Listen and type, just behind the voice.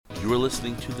You are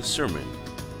listening to the sermon,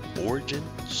 Origin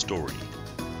Story.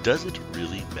 Does it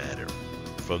really matter?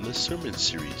 From the sermon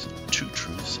series, Two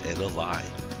Truths and a Lie,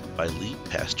 by lead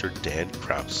pastor Dan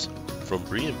Kraus from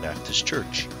Berean Baptist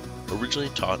Church, originally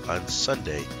taught on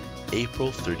Sunday, April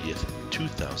 30th,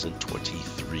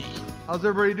 2023. How's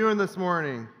everybody doing this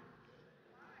morning?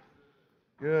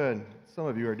 Good. Some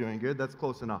of you are doing good. That's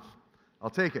close enough. I'll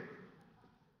take it.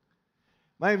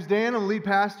 My name's Dan. I'm the lead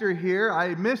pastor here.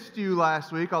 I missed you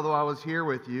last week, although I was here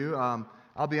with you.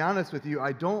 I'll be honest with you,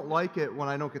 I don't like it when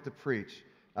I don't get to preach.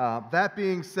 That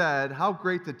being said, how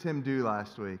great did Tim do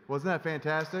last week? Wasn't that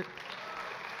fantastic?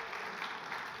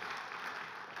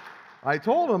 I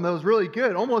told him it was really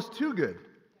good, almost too good.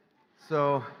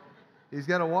 So he's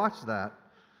got to watch that.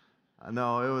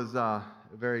 No, it was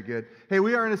very good. Hey,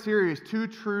 we are in a series, Two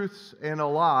Truths and a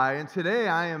Lie, and today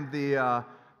I am the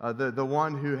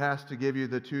one who has to give you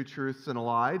the two truths and a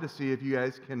lie to see if you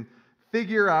guys can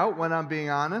figure out when I'm being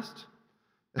honest,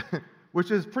 which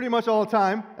is pretty much all the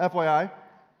time, FYI,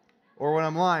 or when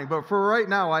I'm lying. But for right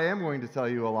now, I am going to tell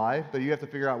you a lie, but you have to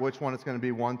figure out which one it's going to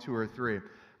be, 1, 2, or 3.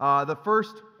 The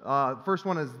first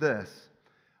one is this.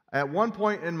 At one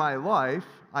point in my life,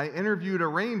 I interviewed a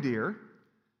reindeer,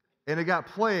 and it got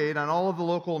played on all of the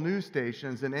local news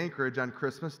stations in Anchorage on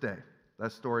Christmas Day.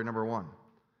 That's story number 1.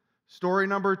 Story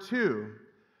number 2,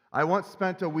 I once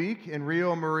spent a week in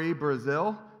Rio Mari,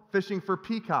 Brazil, fishing for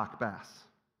peacock bass.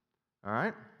 All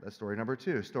right, that's story number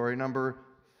 2. Story number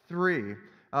 3,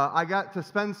 I got to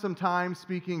spend some time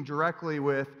speaking directly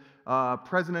with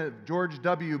President George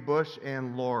W. Bush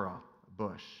and Laura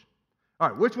Bush. All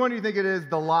right, which one do you think it is,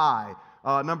 the lie?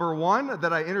 Number 1,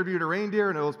 that I interviewed a reindeer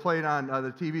and it was played on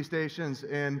the TV stations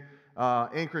in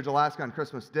Anchorage, Alaska on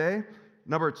Christmas Day.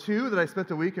 Number 2, that I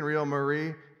spent a week in Rio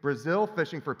Mari, Brazil,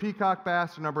 fishing for peacock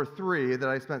bass. Or number 3, that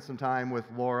I spent some time with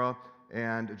Laura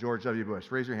and George W. Bush.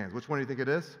 Raise your hands. Which one do you think it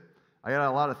is? I got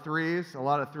a lot of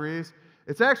threes.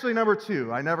 It's actually number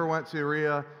 2. I never went to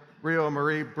Rio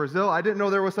Mari, Brazil. I didn't know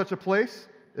there was such a place,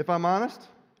 if I'm honest.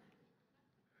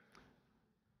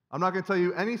 I'm not going to tell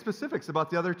you any specifics about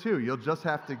the other 2. You'll just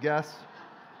have to guess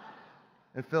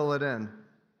and fill it in.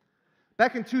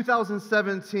 Back in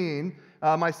 2017,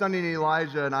 my son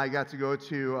Elijah and I got to go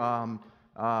to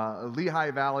Lehigh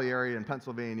Valley area in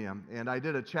Pennsylvania, and I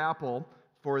did a chapel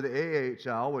for the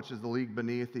AHL, which is the league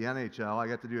beneath the NHL. I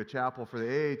got to do a chapel for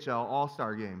the AHL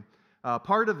All-Star Game.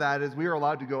 Part of that is we were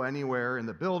allowed to go anywhere in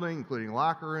the building, including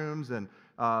locker rooms, and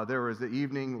there was the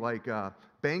evening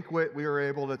banquet we were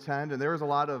able to attend, and there was a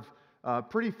lot of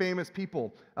pretty famous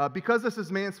people. Because this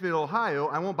is Mansfield, Ohio,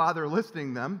 I won't bother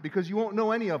listing them because you won't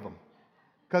know any of them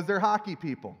because they're hockey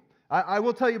people. I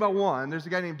will tell you about one. There's a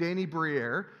guy named Danny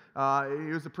Briere.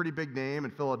 He was a pretty big name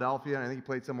in Philadelphia, and I think he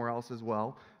played somewhere else as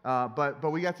well.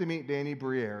 But we got to meet Danny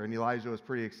Briere, and Elijah was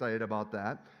pretty excited about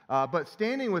that. But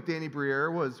standing with Danny Briere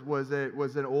was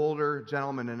an older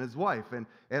gentleman and his wife, and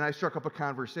I struck up a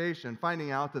conversation,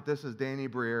 finding out that this is Danny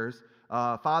Briere's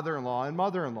father-in-law and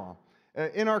mother-in-law.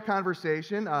 In our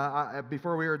conversation,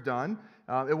 before we were done,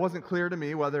 it wasn't clear to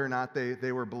me whether or not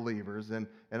they were believers, and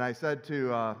I said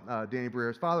to Danny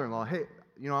Briere's father-in-law, hey,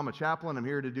 I'm a chaplain. I'm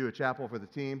here to do a chapel for the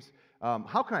teams.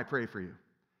 How can I pray for you?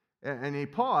 And he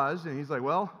paused, and he's like,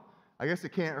 well, I guess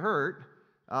it can't hurt.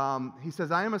 He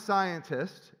says, I am a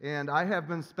scientist, and I have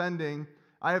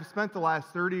spent the last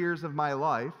 30 years of my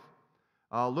life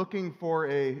looking for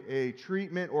a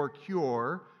treatment or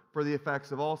cure for the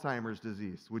effects of Alzheimer's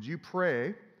disease. Would you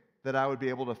pray that I would be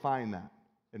able to find that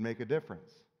and make a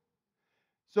difference?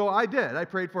 So I did. I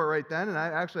prayed for it right then,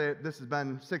 and this has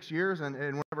been 6 years, and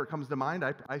whenever it comes to mind,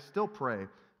 I still pray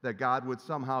that God would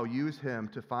somehow use him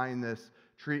to find this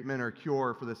treatment or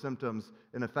cure for the symptoms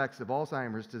and effects of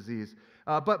Alzheimer's disease.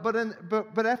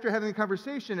 But after having the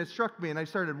conversation, it struck me, and I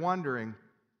started wondering,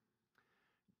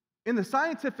 in the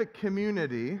scientific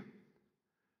community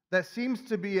that seems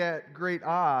to be at great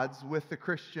odds with the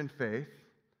Christian faith,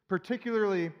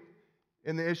 particularly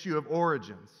in the issue of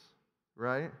origins,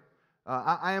 right?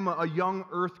 I am a young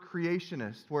earth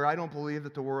creationist where I don't believe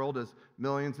that the world is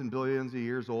millions and billions of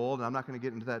years old, and I'm not going to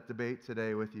get into that debate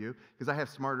today with you because I have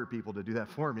smarter people to do that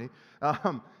for me.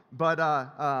 I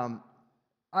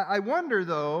wonder,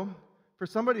 though, for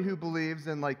somebody who believes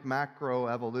in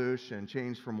macroevolution,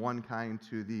 change from one kind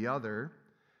to the other,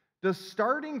 does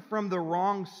starting from the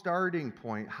wrong starting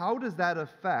point, how does that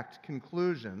affect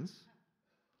conclusions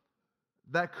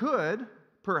that could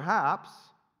perhaps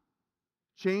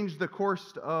change the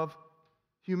course of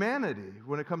humanity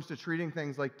when it comes to treating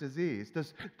things like disease?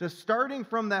 Does starting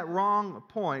from that wrong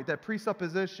point, that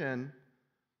presupposition,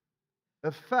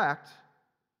 affect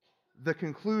the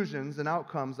conclusions and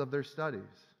outcomes of their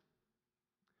studies?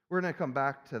 We're going to come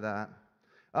back to that.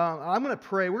 I'm going to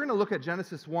pray. We're going to look at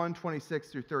Genesis 1:26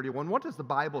 through 31. What does the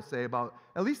Bible say about,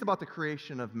 at least about the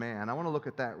creation of man? I want to look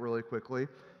at that really quickly.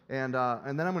 And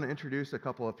then I'm going to introduce a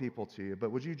couple of people to you.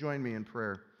 But would you join me in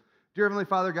prayer? Dear Heavenly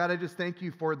Father, God, I just thank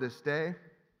you for this day.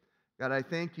 God, I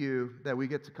thank you that we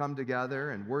get to come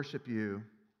together and worship you.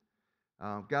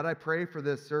 God, I pray for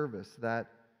this service, that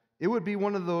it would be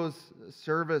one of those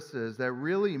services that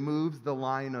really moves the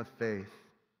line of faith.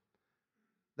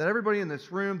 That everybody in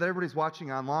this room, that everybody's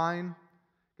watching online,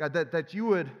 God, that you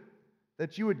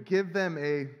would give them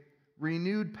a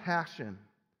renewed passion,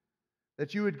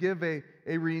 that you would give a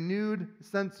renewed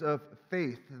sense of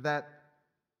faith, that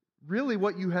really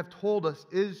what you have told us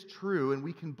is true and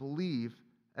we can believe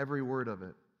every word of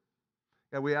it.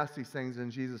 God, we ask these things in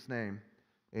Jesus' name.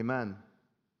 Amen.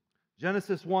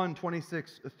 Genesis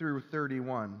 1:26 through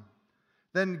 31.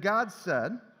 Then God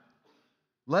said,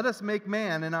 "Let us make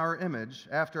man in our image,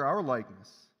 after our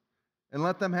likeness, and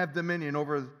let them have dominion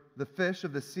over the fish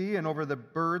of the sea, and over the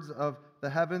birds of the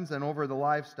heavens, and over the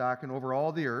livestock, and over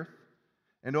all the earth,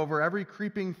 and over every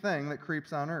creeping thing that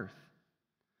creeps on earth."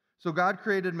 So God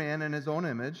created man in his own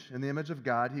image. In the image of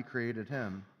God he created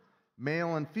him.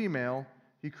 Male and female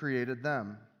he created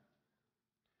them.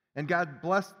 And God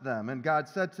blessed them, and God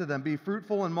said to them, "Be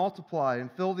fruitful and multiply,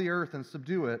 and fill the earth and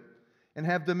subdue it, and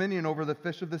have dominion over the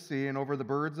fish of the sea, and over the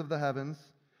birds of the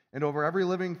heavens, and over every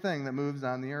living thing that moves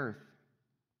on the earth."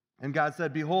 And God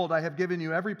said, "Behold, I have given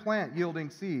you every plant yielding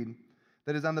seed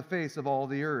that is on the face of all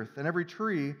the earth, and every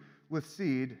tree with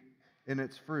seed in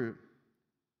its fruit.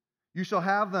 You shall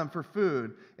have them for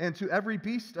food, and to every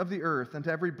beast of the earth, and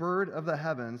to every bird of the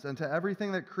heavens, and to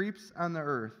everything that creeps on the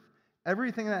earth,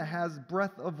 everything that has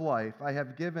breath of life, I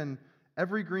have given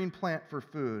every green plant for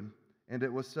food." And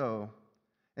it was so.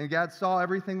 And God saw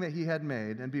everything that he had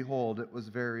made, and behold, it was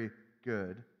very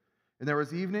good. And there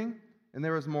was evening, and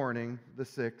there was morning, the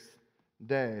sixth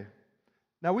day.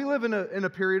 Now, we live in a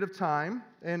period of time,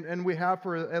 and we have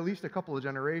for at least a couple of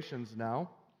generations now,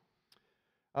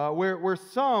 where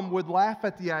some would laugh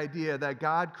at the idea that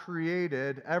God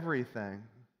created everything,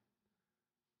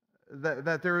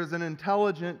 that there is an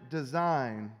intelligent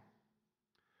design.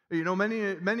 You know,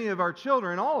 many of our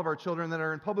children, all of our children that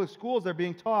are in public schools, are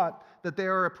being taught that they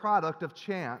are a product of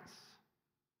chance.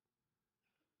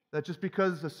 That just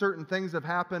because certain things have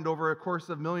happened over a course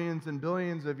of millions and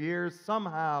billions of years,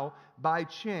 somehow, by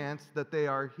chance, that they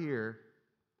are here.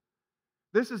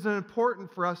 This is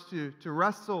important for us to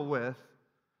wrestle with,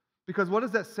 because what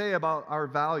does that say about our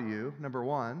value, number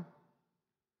one?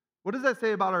 What does that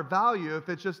say about our value if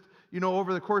it's just,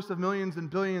 over the course of millions and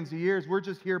billions of years, we're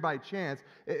just here by chance?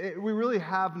 We really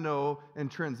have no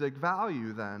intrinsic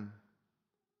value then.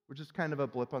 We're just kind of a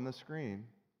blip on the screen.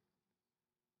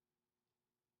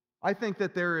 I think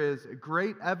that there is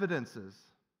great evidences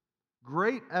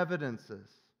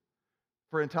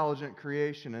for intelligent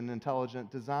creation and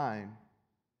intelligent design.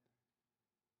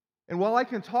 And while I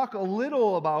can talk a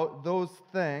little about those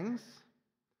things,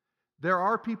 there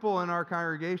are people in our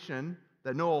congregation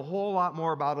that know a whole lot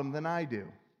more about them than I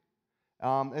do.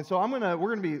 And so we're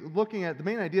going to be looking at, the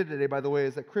main idea today, by the way,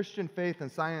 is that Christian faith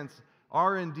and science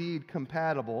are indeed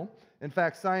compatible. In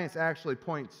fact, science actually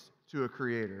points to a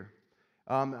creator.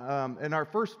 And our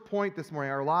first point this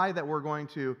morning, our lie that we're going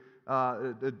to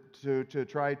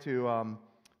try to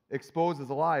expose as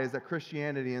a lie, is that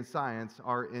Christianity and science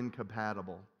are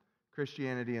incompatible.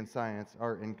 Christianity and science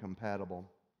are incompatible.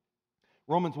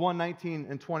 Romans 1:19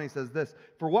 and 20 says this: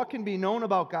 "For what can be known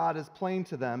about God is plain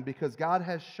to them, because God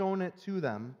has shown it to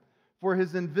them. For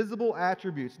his invisible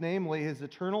attributes, namely his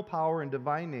eternal power and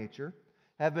divine nature,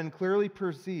 have been clearly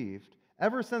perceived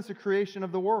ever since the creation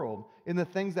of the world in the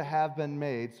things that have been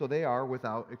made, so they are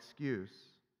without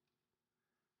excuse."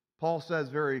 Paul says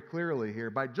very clearly here,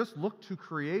 by just look to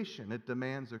creation, it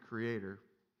demands a creator.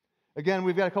 Again,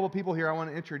 we've got a couple people here I want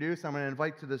to introduce. I'm going to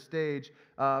invite to the stage.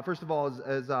 First of all,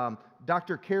 is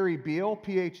Dr. Carrie Beal,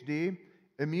 PhD,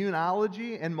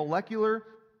 Immunology and Molecular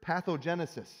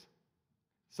Pathogenesis.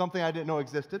 Something I didn't know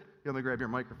existed. You let me grab your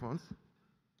microphones.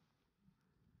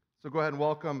 So go ahead and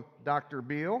welcome Dr.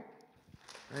 Beal.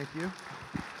 Thank you.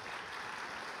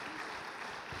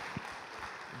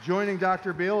 Joining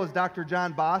Dr. Beal is Dr.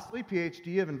 John Bosley,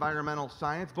 PhD of Environmental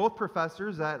Science, both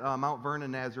professors at Mount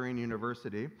Vernon Nazarene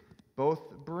University.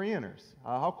 Both Bereaners.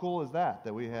 How cool is that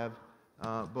we have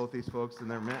both these folks in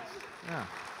their midst? Yeah.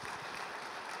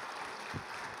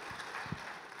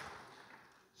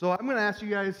 So I'm going to ask you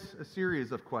guys a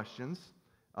series of questions,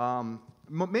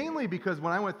 mainly because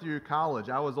when I went through college,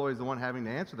 I was always the one having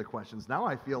to answer the questions. Now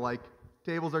I feel like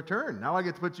tables are turned. Now I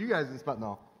get to put you guys in the spot.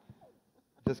 No,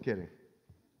 just kidding.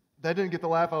 That didn't get the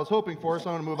laugh I was hoping for,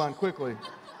 so I'm going to move on quickly.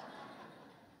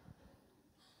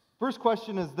 First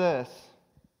question is this.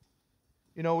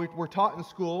 You know, we're taught in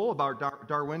school about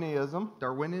Darwinism.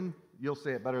 Darwinian, you'll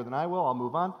say it better than I will. I'll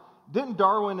move on. Didn't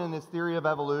Darwin in his theory of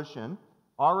evolution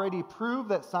already prove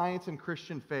that science and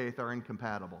Christian faith are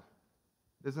incompatible?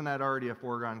 Isn't that already a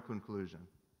foregone conclusion?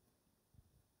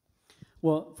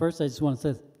 Well, first I just want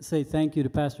to say thank you to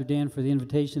Pastor Dan for the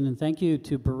invitation, and thank you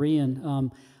to Berean.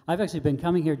 I've actually been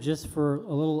coming here just for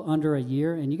a little under a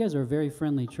year, and you guys are a very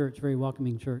friendly church, very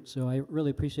welcoming church, so I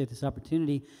really appreciate this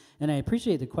opportunity, and I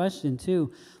appreciate the question,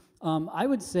 too. I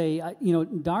would say,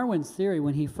 Darwin's theory,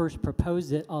 when he first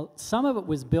proposed it, some of it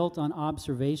was built on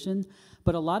observation,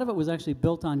 but a lot of it was actually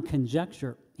built on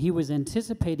conjecture. He was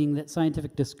anticipating that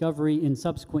scientific discovery in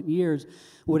subsequent years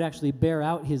would actually bear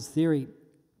out his theory.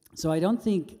 So I don't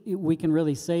think we can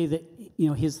really say that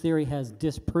his theory has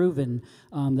disproven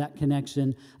that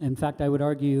connection. In fact, I would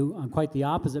argue quite the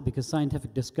opposite, because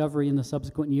scientific discovery in the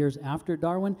subsequent years after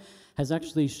Darwin has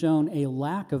actually shown a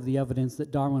lack of the evidence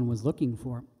that Darwin was looking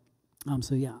for.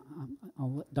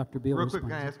 I'll let Dr. Beal Real respond.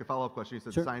 quick, can I ask a follow-up question? You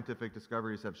said Sure. Scientific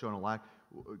discoveries have shown a lack.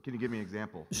 Can you give me an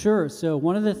example? Sure. So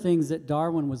one of the things that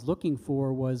Darwin was looking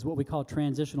for was what we call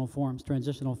transitional forms,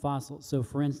 transitional fossils. So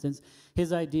for instance,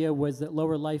 his idea was that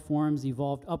lower life forms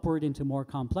evolved upward into more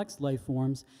complex life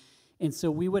forms. And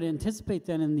so we would anticipate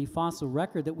then in the fossil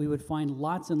record that we would find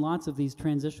lots and lots of these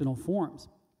transitional forms.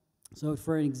 So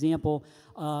for an example,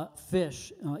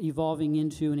 fish evolving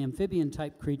into an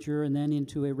amphibian-type creature and then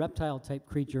into a reptile-type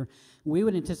creature, we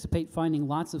would anticipate finding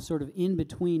lots of sort of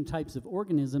in-between types of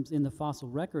organisms in the fossil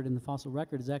record, and the fossil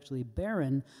record is actually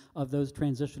barren of those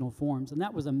transitional forms. And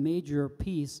that was a major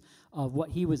piece of what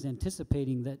he was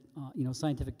anticipating that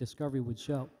scientific discovery would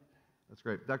show. That's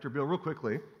great. Dr. Beal, real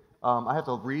quickly, I have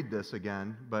to read this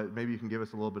again, but maybe you can give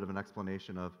us a little bit of an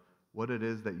explanation of what it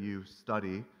is that you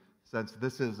study. Since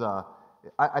this is,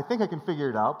 I think I can figure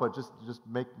it out, but just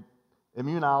make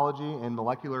immunology and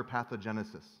molecular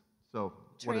pathogenesis. So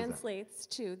what is that? Translates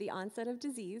to the onset of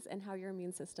disease and how your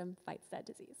immune system fights that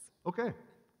disease. Okay,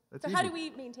 that's So easy. how do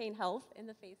we maintain health in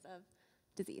the face of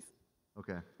disease?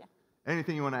 Okay. Yeah.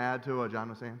 Anything you want to add to what John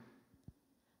was saying?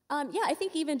 I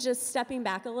think even just stepping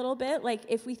back a little bit, like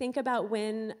if we think about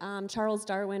when Charles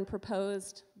Darwin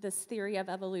proposed this theory of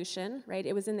evolution, right?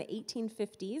 It was in the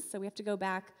 1850s, so we have to go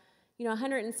back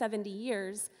 170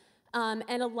 years, and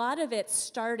a lot of it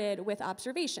started with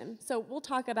observation. So we'll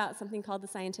talk about something called the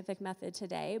scientific method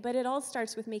today, but it all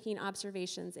starts with making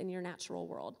observations in your natural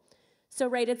world. So,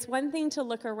 right, it's one thing to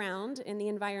look around in the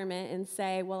environment and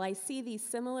say, well, I see these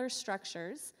similar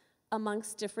structures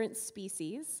amongst different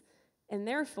species, and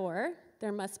therefore,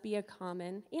 there must be a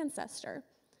common ancestor.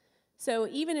 So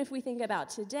even if we think about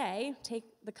today, take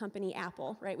the company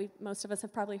Apple, right? Most of us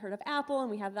have probably heard of Apple, and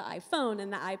we have the iPhone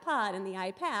and the iPod and the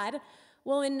iPad.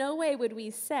 Well, in no way would we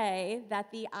say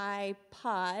that the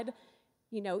iPod,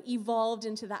 evolved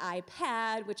into the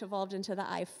iPad, which evolved into the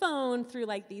iPhone through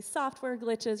like these software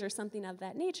glitches or something of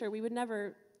that nature. We would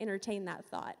never entertain that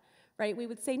thought, right? We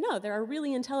would say, no, there are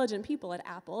really intelligent people at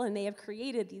Apple, and they have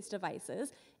created these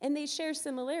devices, and they share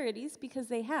similarities because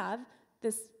they have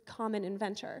this common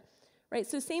inventor. Right,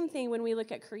 so same thing when we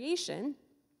look at creation,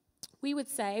 we would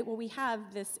say, well, we have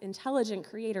this intelligent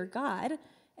creator God,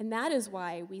 and that is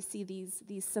why we see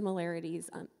these similarities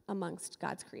amongst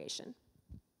God's creation.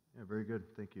 Yeah, very good.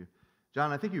 Thank you.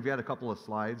 John, I think you've got a couple of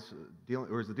slides.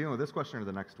 Or is it dealing with this question or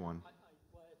the next one?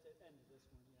 Well, at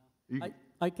the end of this one,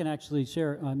 I can actually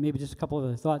share maybe just a couple of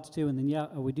other thoughts, too, and then,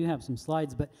 we do have some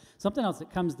slides, but something else that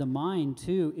comes to mind,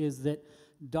 too, is that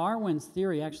Darwin's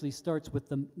theory actually starts with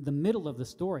the middle of the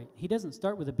story. He doesn't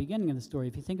start with the beginning of the story.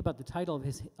 If you think about the title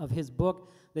of his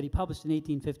book that he published in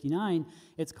 1859,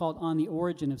 it's called On the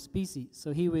Origin of Species.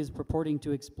 So he was purporting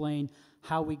to explain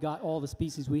how we got all the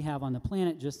species we have on the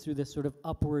planet just through this sort of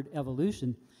upward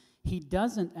evolution. He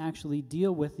doesn't actually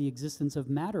deal with the existence of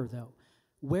matter, though.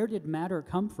 Where did matter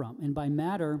come from? And by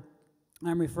matter,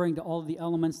 I'm referring to all of the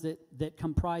elements that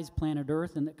comprise planet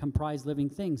Earth and that comprise living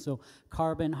things. So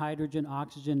carbon, hydrogen,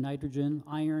 oxygen, nitrogen,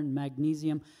 iron,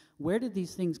 magnesium. Where did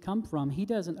these things come from? He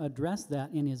doesn't address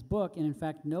that in his book. And in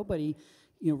fact, nobody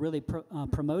really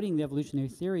promoting the evolutionary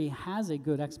theory has a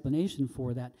good explanation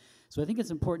for that. So I think it's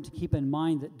important to keep in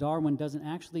mind that Darwin doesn't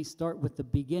actually start with the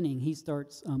beginning. He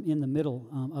starts in the middle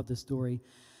of the story.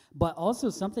 But also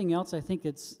something else I think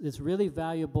it's really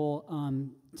valuable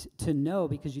to know,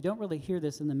 because you don't really hear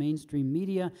this in the mainstream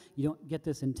media, you don't get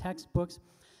this in textbooks,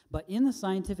 but in the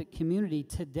scientific community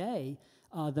today,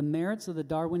 the merits of the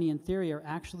Darwinian theory are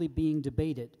actually being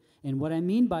debated. And what I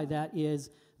mean by that is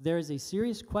there is a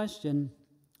serious question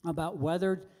about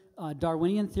whether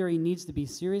Darwinian theory needs to be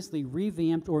seriously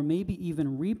revamped or maybe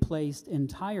even replaced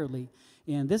entirely.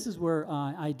 And this is where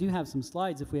I do have some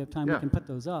slides. If we have time, we can put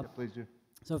those up. Yeah, please do.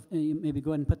 So if, you maybe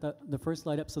go ahead and put the first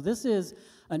slide up. So this is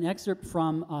an excerpt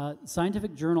from a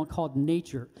scientific journal called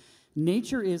Nature.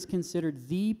 Nature is considered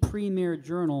the premier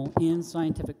journal in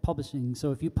scientific publishing.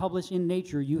 So if you publish in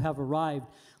Nature, you have arrived.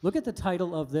 Look at the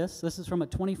title of this. This is from a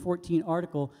 2014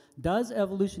 article. Does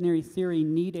evolutionary theory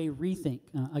need a rethink?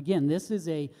 Again, this is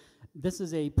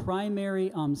a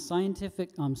primary scientific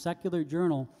secular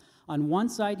journal. On one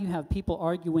side, you have people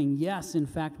arguing, yes, in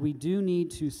fact, we do need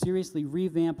to seriously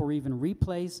revamp or even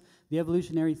replace the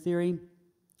evolutionary theory.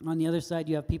 On the other side,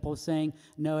 you have people saying,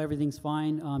 no, everything's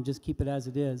fine, just keep it as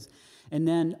it is. And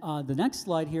then the next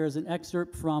slide here is an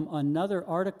excerpt from another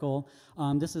article.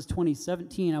 This is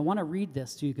 2017. I want to read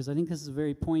this to you because I think this is a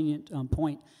very poignant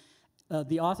point.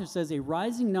 The author says, a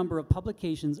rising number of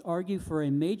publications argue for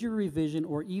a major revision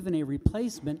or even a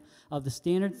replacement of the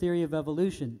standard theory of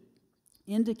evolution,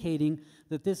 indicating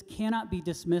that this cannot be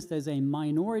dismissed as a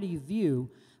minority view,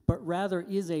 but rather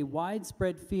is a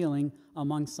widespread feeling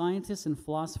among scientists and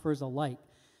philosophers alike.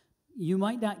 You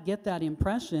might not get that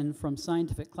impression from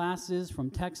scientific classes, from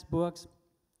textbooks,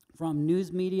 from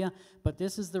news media, but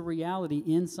this is the reality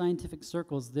in scientific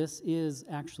circles. This is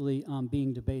actually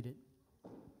being debated.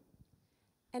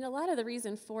 And a lot of the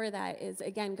reason for that is,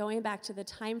 again, going back to the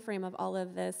time frame of all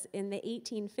of this, in the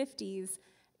 1850s,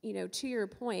 you know, to your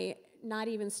point, not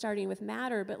even starting with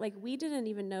matter, but like we didn't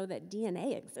even know that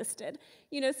DNA existed.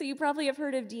 You know, so you probably have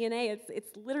heard of DNA.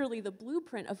 It's literally the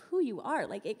blueprint of who you are.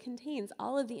 Like it contains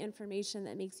all of the information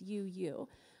that makes you you.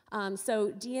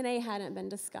 So DNA hadn't been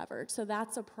discovered. So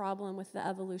that's a problem with the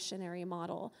evolutionary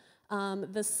model.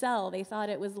 The cell, they thought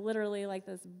it was literally like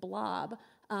this blob.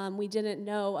 We didn't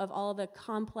know of all the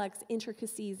complex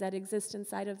intricacies that exist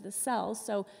inside of the cell.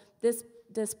 So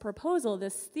this proposal,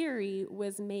 this theory,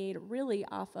 was made really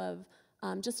off of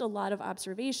just a lot of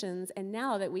observations. And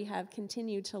now that we have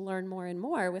continued to learn more and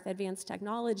more with advanced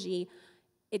technology,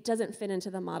 it doesn't fit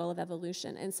into the model of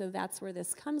evolution. And so that's where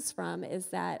this comes from, is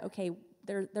that, okay,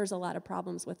 there's a lot of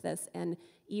problems with this, and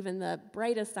even the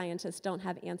brightest scientists don't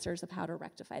have answers of how to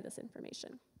rectify this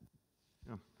information.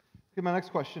 Yeah. Okay, my next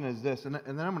question is this, and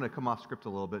then I'm going to come off script a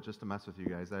little bit just to mess with you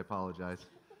guys. I apologize.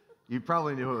 You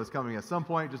probably knew it was coming at some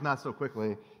point, just not so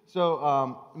quickly.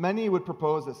 So many would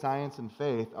propose that science and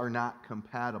faith are not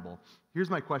compatible. Here's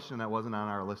my question that wasn't on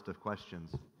our list of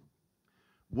questions.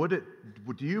 Do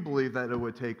you believe that it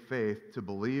would take faith to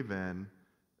believe in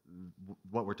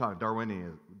what we're talking,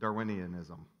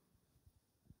 Darwinianism?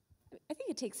 I think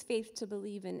it takes faith to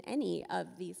believe in any of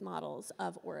these models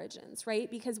of origins, right?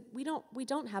 Because we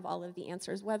don't have all of the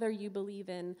answers. Whether you believe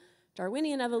in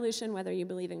Darwinian evolution, whether you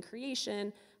believe in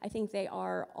creation, I think they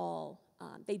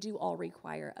do all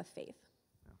require a faith.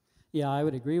 Yeah, I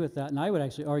would agree with that, and I would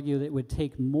actually argue that it would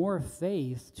take more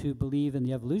faith to believe in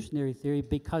the evolutionary theory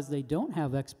because they don't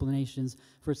have explanations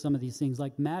for some of these things,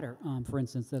 like matter, for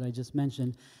instance, that I just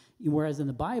mentioned. Whereas in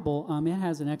the Bible, it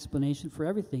has an explanation for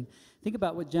everything. Think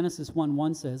about what Genesis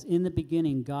 1:1 says, in the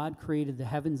beginning, God created the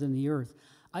heavens and the earth.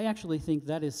 I actually think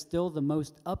that is still the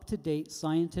most up-to-date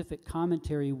scientific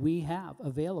commentary we have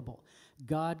available.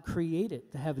 God created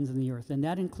the heavens and the earth, and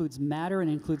that includes matter and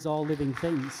includes all living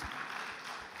things.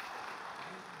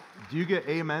 Do you get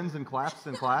amens and claps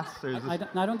in class?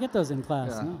 I don't get those in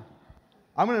class, yeah. no.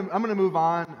 I'm gonna move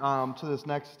on to this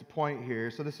next point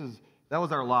here. So that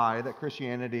was our lie, that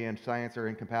Christianity and science are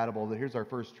incompatible. Here's our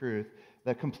first truth,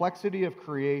 that complexity of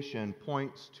creation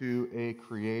points to a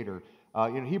creator.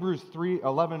 In Hebrews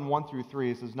 3:11,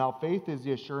 1-3, it says, now faith is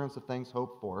the assurance of things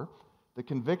hoped for, the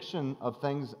conviction of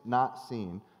things not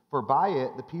seen. For by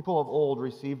it the people of old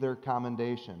received their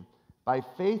commendation. By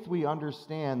faith we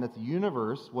understand that the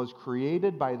universe was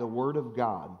created by the word of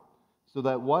God, so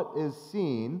that what is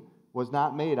seen was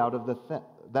not made out of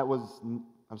what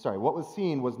was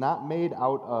seen was not made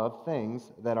out of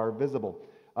things that are visible.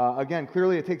 Again,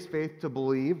 clearly it takes faith to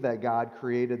believe that God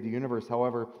created the universe.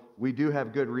 However, we do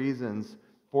have good reasons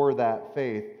for that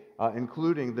faith,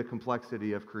 including the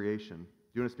complexity of creation. Do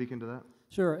you want to speak into that?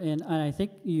 Sure, and I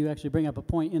think you actually bring up a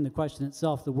point in the question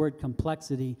itself, the word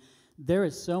complexity. There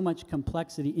is so much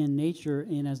complexity in nature,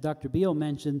 and as Dr. Beal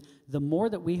mentioned, the more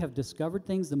that we have discovered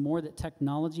things, the more that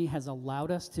technology has allowed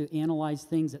us to analyze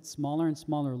things at smaller and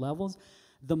smaller levels,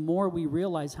 the more we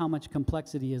realize how much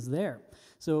complexity is there.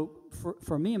 So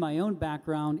for me, my own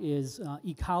background is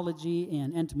ecology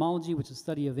and entomology, which is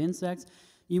study of insects.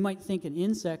 You might think an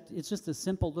insect, it's just a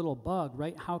simple little bug,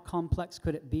 right? How complex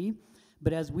could it be?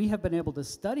 But as we have been able to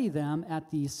study them at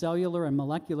the cellular and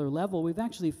molecular level, we've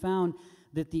actually found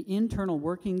that the internal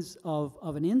workings of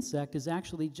an insect is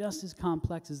actually just as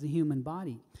complex as the human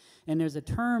body. And there's a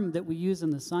term that we use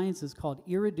in the sciences called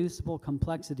irreducible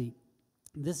complexity.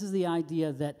 This is the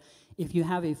idea that if you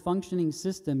have a functioning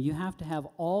system, you have to have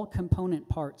all component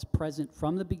parts present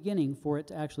from the beginning for it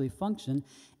to actually function,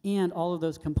 and all of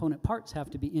those component parts have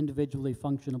to be individually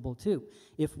functionable too.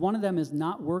 If one of them is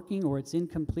not working or it's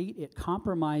incomplete, it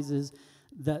compromises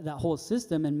that whole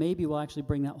system, and maybe will actually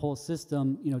bring that whole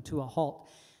system, to a halt.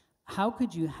 How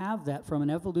could you have that from an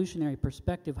evolutionary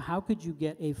perspective? How could you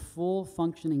get a full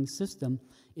functioning system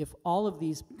if all of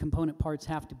these component parts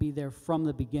have to be there from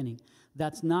the beginning?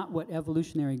 That's not what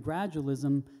evolutionary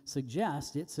gradualism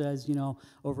suggests. It says,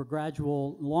 over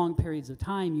gradual long periods of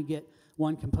time, you get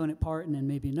one component part and then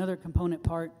maybe another component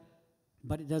part,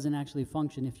 but it doesn't actually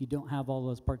function if you don't have all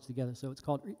those parts together. So it's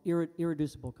called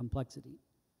irreducible complexity.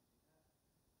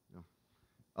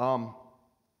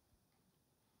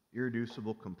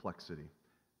 Irreducible complexity.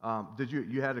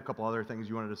 You had a couple other things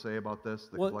you wanted to say about this?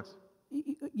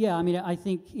 Yeah, I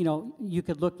think, you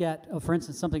could look at, for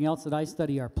instance, something else that I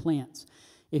study are plants.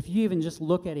 If you even just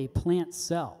look at a plant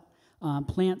cell,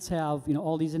 plants have,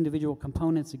 all these individual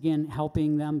components, again,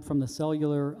 helping them from the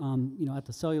cellular, at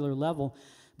the cellular level.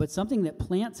 But something that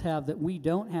plants have that we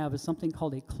don't have is something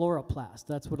called a chloroplast.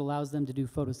 That's what allows them to do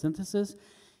photosynthesis.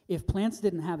 If plants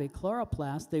didn't have a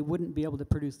chloroplast, they wouldn't be able to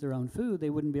produce their own food. They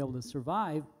wouldn't be able to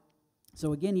survive.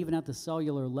 So again, even at the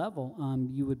cellular level,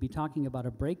 you would be talking about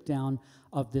a breakdown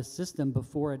of this system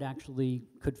before it actually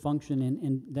could function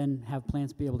and then have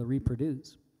plants be able to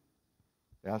reproduce.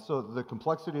 Yeah, so the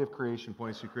complexity of creation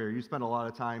points to creator. You spend a lot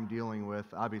of time dealing with,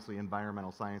 obviously,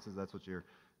 environmental sciences. That's what your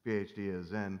PhD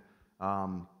is in.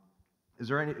 Is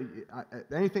there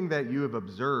anything that you have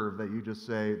observed that you just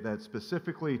say that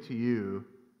specifically to you,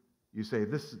 you say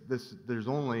the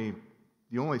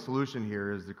only solution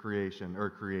here is the creation or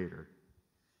creator?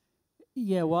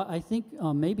 Yeah, well, I think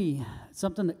maybe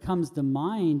something that comes to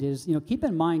mind is, keep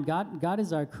in mind, God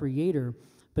is our creator,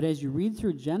 but as you read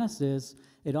through Genesis,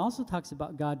 it also talks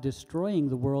about God destroying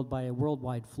the world by a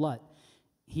worldwide flood.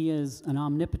 He is an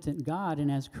omnipotent God,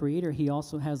 and as creator, he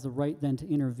also has the right then to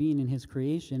intervene in his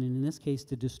creation, and in this case,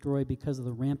 to destroy because of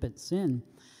the rampant sin.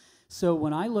 So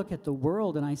when I look at the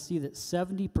world and I see that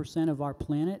 70% of our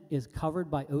planet is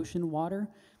covered by ocean water,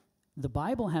 the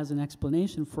Bible has an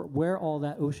explanation for where all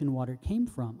that ocean water came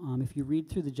from. If you read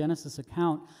through the Genesis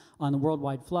account on the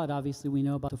worldwide flood, obviously we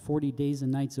know about the 40 days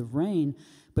and nights of rain,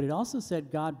 but it also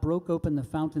said God broke open the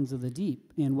fountains of the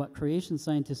deep. And what creation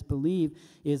scientists believe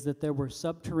is that there were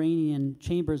subterranean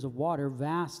chambers of water,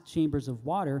 vast chambers of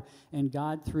water, and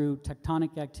God, through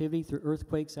tectonic activity, through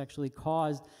earthquakes, actually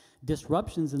caused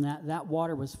disruptions in that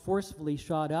water was forcefully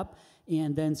shot up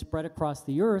and then spread across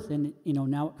the earth, and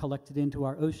now it collected into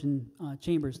our ocean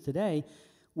chambers today,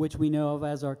 which we know of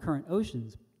as our current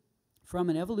oceans.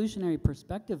 From an evolutionary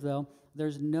perspective, though,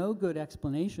 there's no good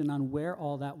explanation on where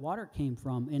all that water came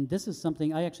from, and this is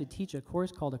something I actually teach a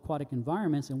course called Aquatic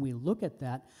Environments, and we look at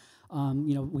that.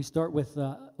 We start with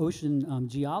ocean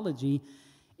geology.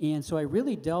 And so I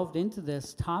really delved into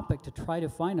this topic to try to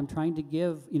find, I'm trying to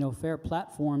give, fair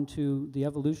platform to the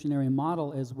evolutionary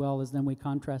model as well as then we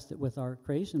contrast it with our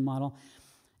creation model.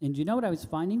 And do you know what I was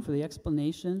finding for the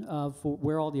explanation for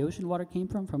where all the ocean water came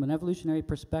from an evolutionary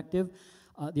perspective?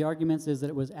 The argument is that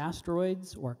it was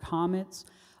asteroids or comets.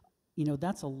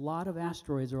 That's a lot of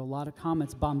asteroids or a lot of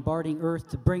comets bombarding Earth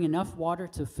to bring enough water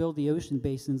to fill the ocean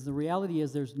basins. The reality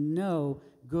is there's no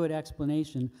good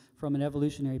explanation from an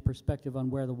evolutionary perspective on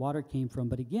where the water came from.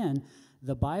 But again,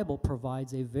 the Bible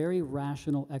provides a very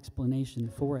rational explanation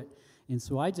for it. And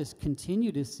so I just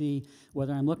continue to see,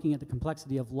 whether I'm looking at the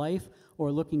complexity of life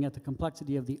or looking at the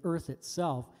complexity of the earth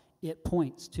itself, it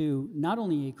points to not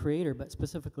only a creator, but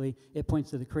specifically it points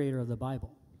to the creator of the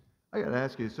Bible. I got to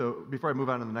ask you, so before I move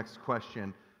on to the next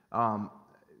question,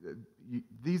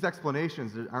 these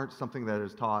explanations aren't something that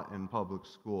is taught in public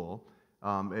school.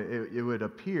 It would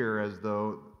appear as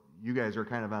though you guys are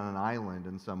kind of on an island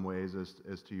in some ways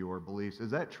as to your beliefs.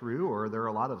 Is that true, or are there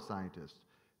a lot of scientists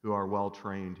who are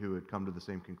well-trained who would come to the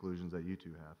same conclusions that you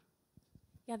two have?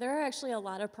 Yeah, there are actually a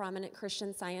lot of prominent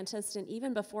Christian scientists, and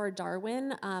even before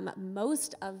Darwin,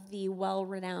 most of the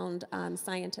well-renowned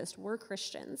scientists were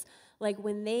Christians. Like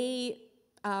when they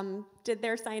did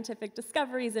their scientific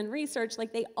discoveries and research,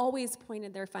 they always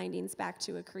pointed their findings back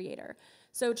to a creator.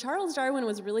 So Charles Darwin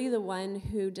was really the one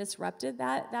who disrupted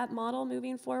that model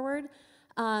moving forward.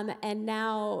 And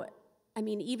now,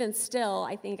 even still,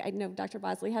 I know Dr.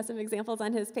 Bosley has some examples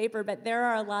on his paper, but there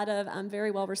are a lot of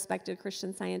very well-respected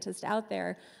Christian scientists out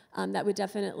there that would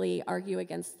definitely argue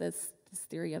against this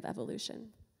theory of evolution.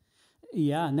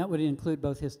 Yeah, and that would include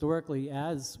both historically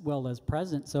as well as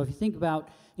present. So if you think about,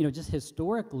 just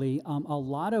historically, a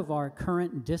lot of our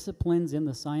current disciplines in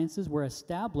the sciences were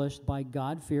established by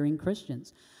God-fearing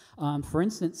Christians. For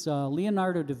instance,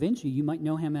 Leonardo da Vinci, you might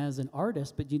know him as an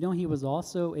artist, but he was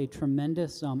also a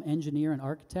tremendous engineer and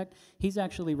architect. He's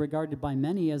actually regarded by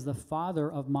many as the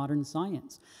father of modern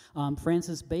science.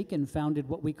 Francis Bacon founded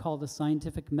what we call the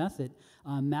scientific method.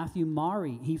 Matthew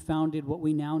Maury, he founded what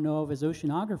we now know of as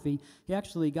oceanography. He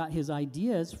actually got his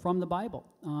ideas from the Bible.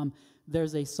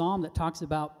 There's a psalm that talks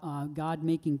about God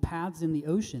making paths in the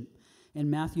ocean.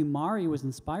 And Matthew Maury was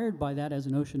inspired by that as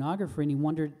an oceanographer, and he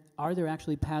wondered, are there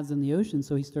actually paths in the ocean?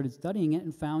 So he started studying it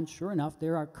and found, sure enough,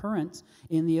 there are currents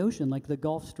in the ocean, like the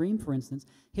Gulf Stream, for instance.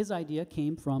 His idea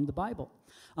came from the Bible.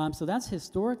 So that's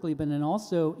historically, but then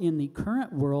also in the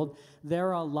current world, there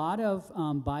are a lot of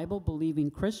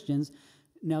Bible-believing Christians.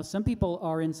 Now, some people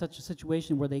are in such a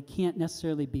situation where they can't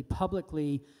necessarily be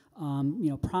publicly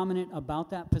prominent about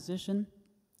that position.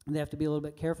 They have to be a little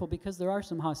bit careful because there are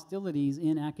some hostilities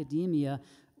in academia,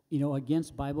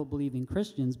 against Bible-believing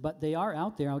Christians, but they are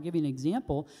out there. I'll give you an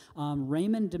example.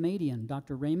 Raymond Damadian,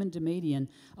 Dr. Raymond Damadian,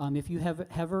 if you have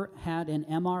ever had an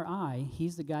MRI,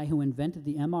 he's the guy who invented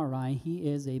the MRI. He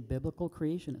is a biblical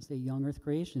creationist, a young earth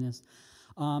creationist.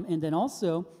 And then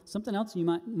also, something else you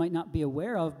might not be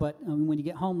aware of, but when you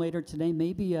get home later today,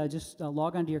 maybe just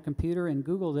log onto your computer and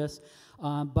Google this.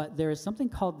 But there is something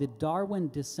called the Darwin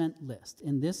Descent List.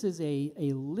 And this is a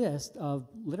list of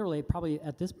literally probably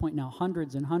at this point now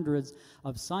hundreds and hundreds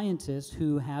of scientists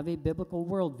who have a biblical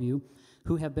worldview,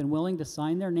 who have been willing to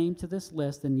sign their name to this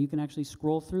list. And you can actually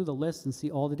scroll through the list and see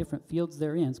all the different fields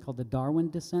they're in. It's called the Darwin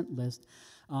Descent List.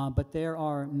 But there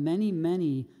are many,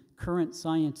 many current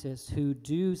scientists who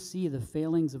do see the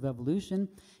failings of evolution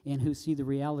and who see the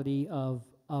reality of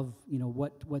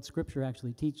what Scripture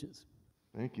actually teaches.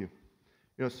 Thank you.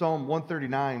 Psalm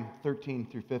 139, 13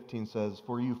 through 15 says,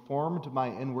 "For you formed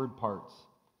my inward parts.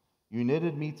 You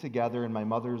knitted me together in my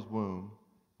mother's womb.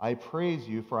 I praise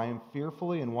you, for I am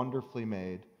fearfully and wonderfully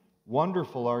made.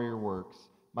 Wonderful are your works.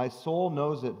 My soul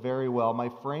knows it very well. My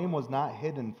frame was not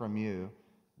hidden from you.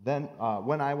 Then,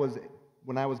 when I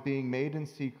was being made in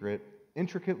secret,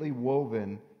 intricately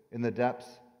woven in the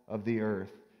depths of the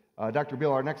earth." Dr.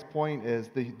 Bill, our next point is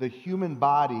the human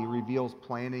body reveals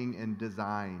planning and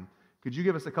design. Could you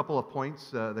give us a couple of points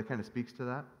that kind of speaks to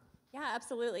that? Yeah,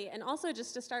 absolutely. And also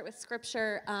just to start with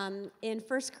Scripture, in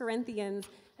 1 Corinthians,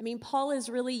 Paul is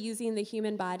really using the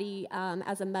human body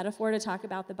as a metaphor to talk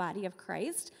about the body of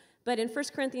Christ. But in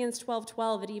 1 Corinthians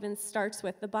 12:12, it even starts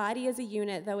with, "The body is a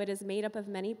unit, though it is made up of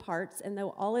many parts, and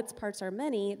though all its parts are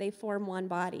many, they form one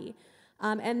body."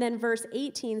 And then verse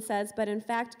 18 says, "But in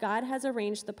fact, God has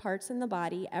arranged the parts in the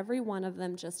body, every one of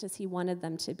them just as he wanted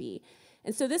them to be."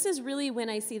 And so this is really when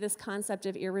I see this concept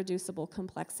of irreducible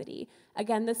complexity.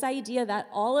 Again, this idea that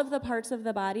all of the parts of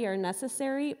the body are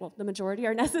necessary, well, the majority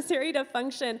are necessary to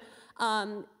function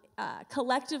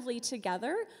collectively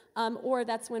together, or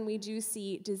that's when we do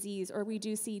see disease or we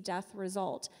do see death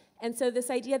result. And so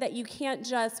this idea that you can't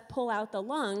just pull out the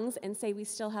lungs and say we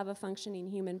still have a functioning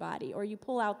human body, or you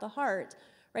pull out the heart,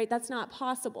 right? That's not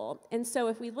possible. And so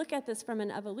if we look at this from an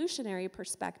evolutionary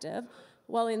perspective,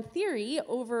 well, in theory,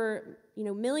 over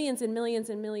millions and millions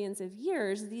and millions of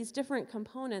years, these different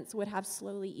components would have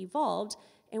slowly evolved,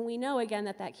 and we know again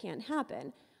that that can't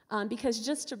happen. Because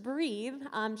just to breathe,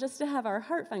 just to have our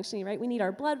heart functioning, right, we need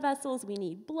our blood vessels, we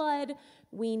need blood,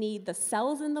 we need the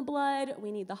cells in the blood,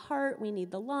 we need the heart, we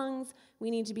need the lungs,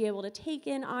 we need to be able to take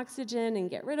in oxygen and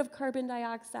get rid of carbon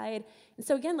dioxide. And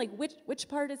so again, which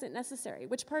part isn't necessary?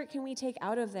 Which part can we take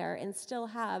out of there and still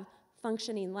have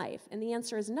functioning life? And the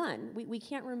answer is none. We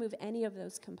can't remove any of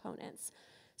those components.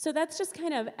 So that's just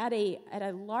kind of at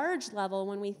a large level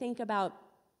when we think about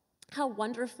how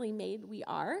wonderfully made we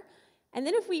are. And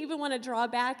then if we even want to draw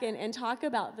back and talk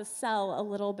about the cell a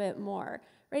little bit more,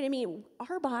 right?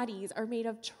 Our bodies are made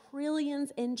of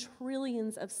trillions and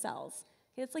trillions of cells.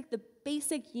 Okay? It's like the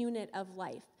basic unit of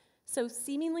life. So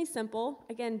seemingly simple.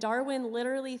 Again, Darwin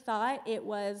literally thought it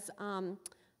was,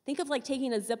 think of like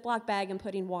taking a Ziploc bag and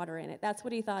putting water in it. That's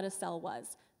what he thought a cell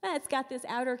was. It's got this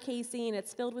outer casing,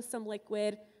 it's filled with some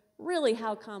liquid. Really,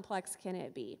 how complex can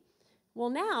it be? Well,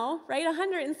 now, right,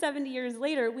 170 years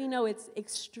later, we know it's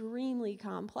extremely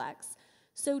complex.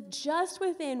 So just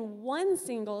within one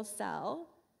single cell,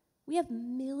 we have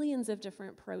millions of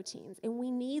different proteins, and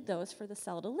we need those for the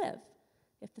cell to live.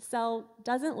 If the cell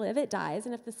doesn't live, it dies,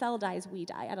 and if the cell dies, we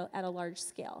die at a large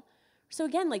scale. So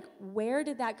again, where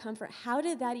did that come from? How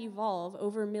did that evolve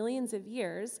over millions of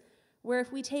years, where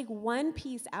if we take one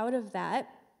piece out of that,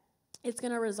 it's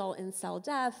going to result in cell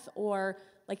death or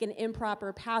like an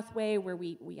improper pathway where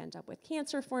we end up with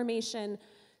cancer formation.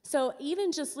 So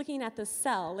even just looking at the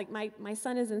cell, like my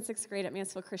son is in 6th grade at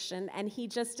Mansfield Christian, and he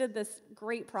just did this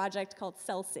great project called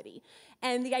Cell City.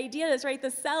 And the idea is, right,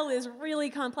 the cell is really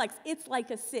complex. It's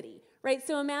like a city, right?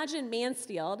 So imagine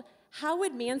Mansfield. How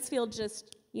would Mansfield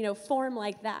just, form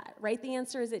like that, right? The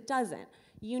answer is it doesn't.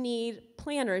 You need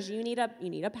planners, you need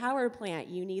a power plant,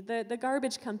 you need the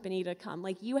garbage company to come.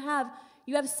 Like you have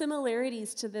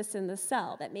similarities to this in the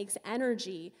cell that makes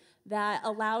energy, that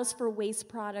allows for waste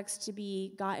products to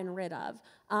be gotten rid of,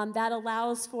 that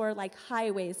allows for like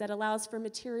highways, that allows for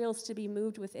materials to be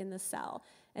moved within the cell.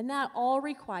 And that all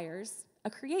requires a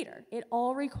creator. It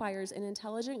all requires an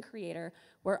intelligent creator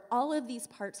where all of these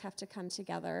parts have to come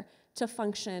together to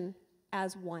function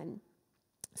as one.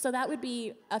 So that would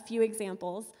be a few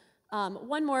examples.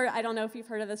 One more, I don't know if you've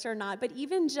heard of this or not, but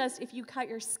even just if you cut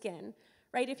your skin,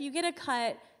 right? If you get a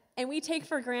cut, and we take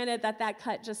for granted that that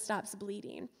cut just stops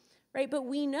bleeding, right? But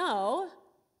we know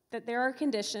that there are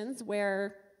conditions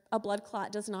where a blood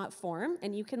clot does not form,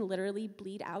 and you can literally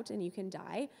bleed out and you can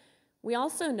die. We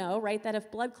also know, right, that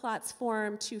if blood clots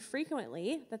form too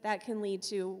frequently, that can lead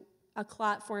to a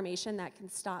clot formation that can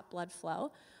stop blood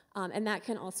flow, and that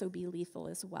can also be lethal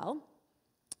as well.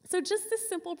 So just this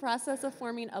simple process of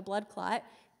forming a blood clot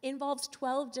involves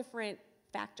 12 different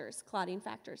factors, clotting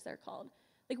factors they're called.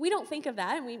 Like we don't think of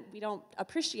that, and we don't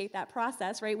appreciate that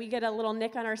process, right? We get a little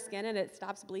nick on our skin and it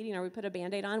stops bleeding, or we put a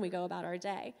Band-Aid on, we go about our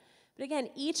day. But again,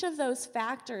 each of those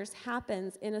factors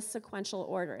happens in a sequential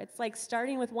order. It's like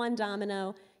starting with one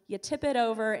domino, you tip it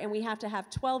over, and we have to have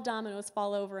 12 dominoes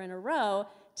fall over in a row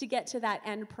to get to that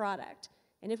end product.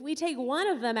 And if we take one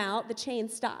of them out, the chain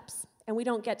stops, and we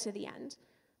don't get to the end.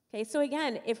 Okay, so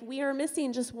again, if we are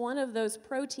missing just one of those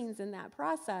proteins in that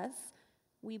process,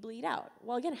 we bleed out.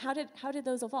 Well, again, how did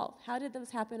those evolve? How did those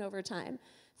happen over time?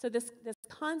 So this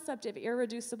concept of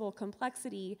irreducible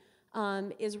complexity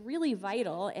is really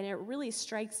vital, and it really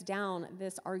strikes down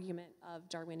this argument of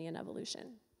Darwinian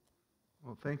evolution.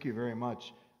 Well, thank you very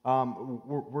much. I'm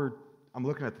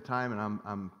looking at the time, and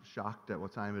I'm shocked at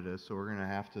what time it is, so we're going to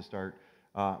have to start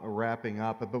wrapping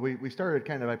up. But we started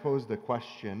I posed the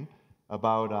question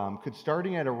about could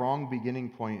starting at a wrong beginning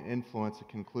point influence a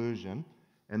conclusion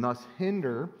and thus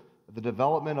hinder the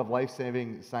development of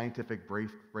life-saving scientific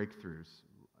breakthroughs?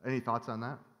 Any thoughts on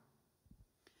that?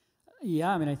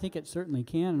 Yeah, I think it certainly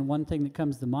can. And one thing that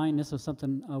comes to mind, this was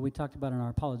something we talked about in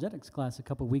our apologetics class a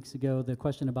couple weeks ago. The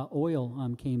question about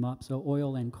oil came up. So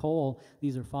oil and coal,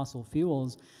 these are fossil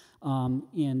fuels.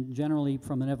 And generally,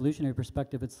 from an evolutionary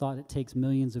perspective, it's thought it takes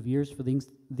millions of years for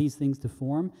these things to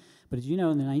form. But as you know,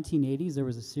 in the 1980s, there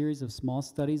was a series of small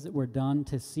studies that were done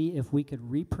to see if we could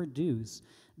reproduce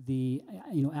the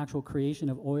actual creation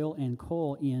of oil and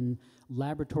coal in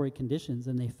laboratory conditions,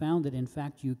 and they found that in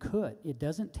fact you could. It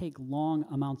doesn't take long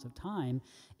amounts of time,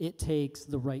 it takes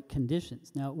the right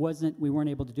conditions. Now we weren't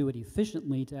able to do it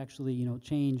efficiently to actually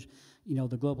change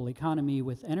the global economy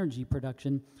with energy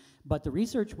production, but the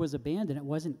research was abandoned, it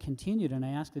wasn't continued. And I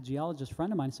asked a geologist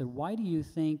friend of mine, I said, why do you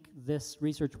think this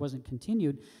research wasn't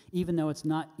continued? Even though it's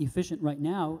not efficient right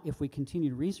now, if we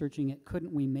continued researching it,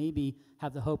 couldn't we maybe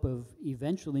have the hope of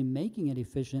eventually making it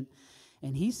efficient?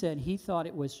 And he said he thought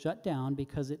it was shut down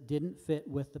because it didn't fit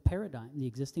with the paradigm. The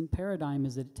existing paradigm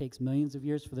is that it takes millions of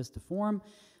years for this to form.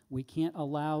 We can't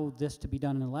allow this to be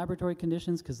done in laboratory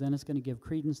conditions because then it's going to give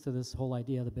credence to this whole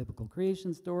idea of the biblical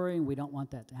creation story, and we don't want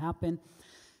that to happen.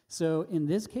 So in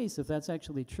this case, if that's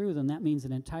actually true, then that means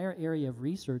an entire area of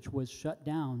research was shut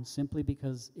down simply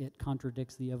because it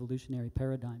contradicts the evolutionary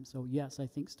paradigm. So yes, I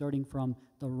think starting from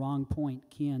the wrong point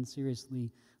can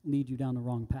seriously lead you down the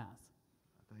wrong path.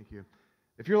 Thank you.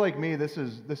 If you're like me, this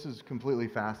is completely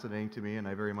fascinating to me, and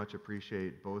I very much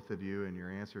appreciate both of you and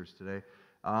your answers today.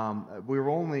 We were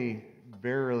only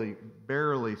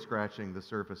barely scratching the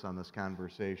surface on this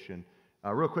conversation.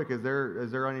 Real quick, is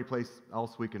there any place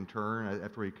else we can turn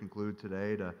after we conclude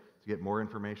today to get more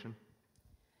information?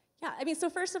 Yeah, so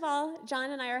first of all,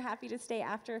 John and I are happy to stay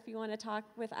after if you want to talk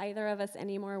with either of us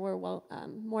anymore. We're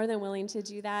more than willing to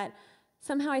do that.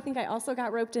 Somehow I think I also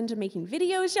got roped into making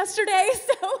videos yesterday,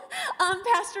 so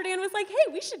Pastor Dan was like,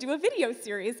 hey, we should do a video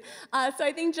series. So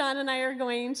I think John and I are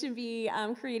going to be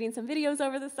creating some videos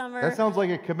over the summer. That sounds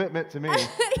like a commitment to me.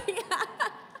 Yeah.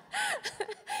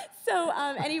 So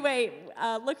anyway,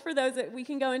 look for those. We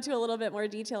can go into a little bit more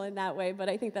detail in that way, but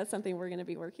I think that's something we're going to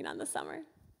be working on this summer.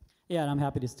 Yeah, and I'm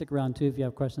happy to stick around too if you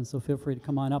have questions, so feel free to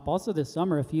come on up. Also this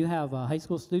summer, if you have high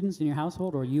school students in your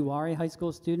household or you are a high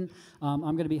school student, I'm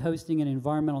going to be hosting an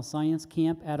environmental science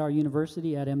camp at our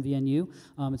university at MVNU.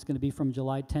 It's going to be from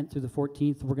July 10th through the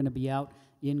 14th. We're going to be out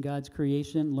in God's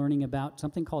creation, learning about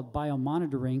something called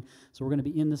biomonitoring. So we're going to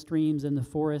be in the streams, in the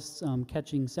forests,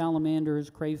 catching salamanders,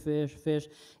 crayfish, fish,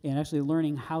 and actually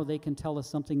learning how they can tell us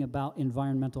something about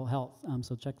environmental health.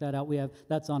 So check that out.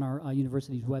 That's on our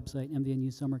university's website,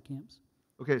 MVNU Summer Camps.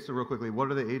 Okay, so real quickly, what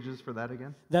are the ages for that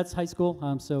again? That's high school,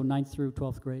 so 9th through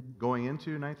 12th grade. Going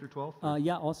into 9th through 12th?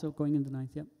 Yeah, also going into 9th,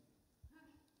 yep.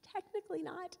 Technically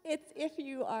not. It's if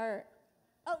you are,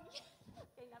 oh,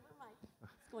 okay, never mind.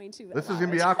 It's going to. This is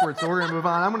going to be awkward, so we're going to move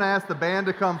on. I'm going to ask the band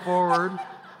to come forward.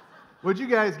 Would you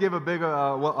guys give a big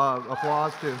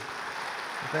applause to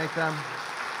thank them?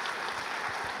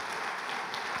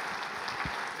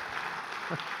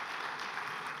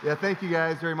 Yeah, thank you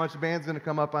guys very much. The band's going to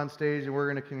come up on stage, and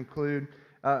we're going to conclude.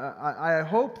 I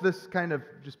hope this kind of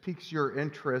just piques your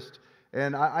interest,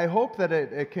 and I hope that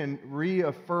it can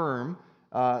reaffirm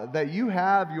that you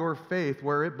have your faith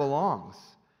where it belongs.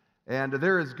 And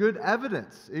there is good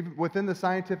evidence even within the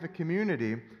scientific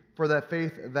community for that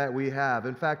faith that we have.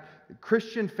 In fact,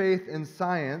 Christian faith and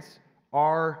science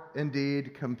are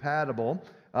indeed compatible.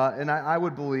 And I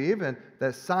would believe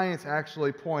that science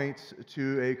actually points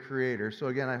to a creator. So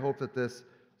again, I hope that this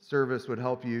service would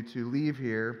help you to leave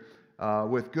here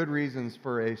with good reasons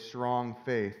for a strong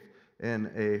faith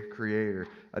in a creator.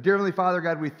 Dear Heavenly Father,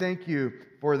 God, we thank you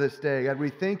for this day. God, we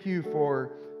thank you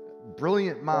for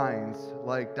brilliant minds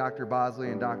like Dr. Bosley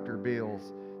and Dr.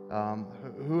 Beals,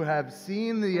 who have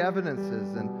seen the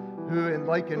evidences and who,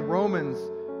 like in Romans,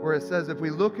 where it says, if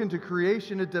we look into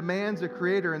creation, it demands a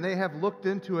creator, and they have looked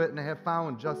into it and have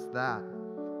found just that.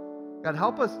 God,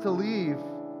 help us to leave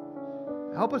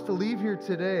here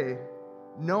today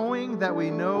knowing that we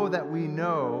know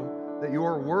that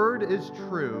your word is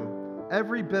true,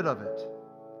 every bit of it,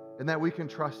 and that we can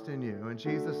trust in you. In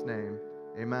Jesus' name,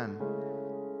 amen.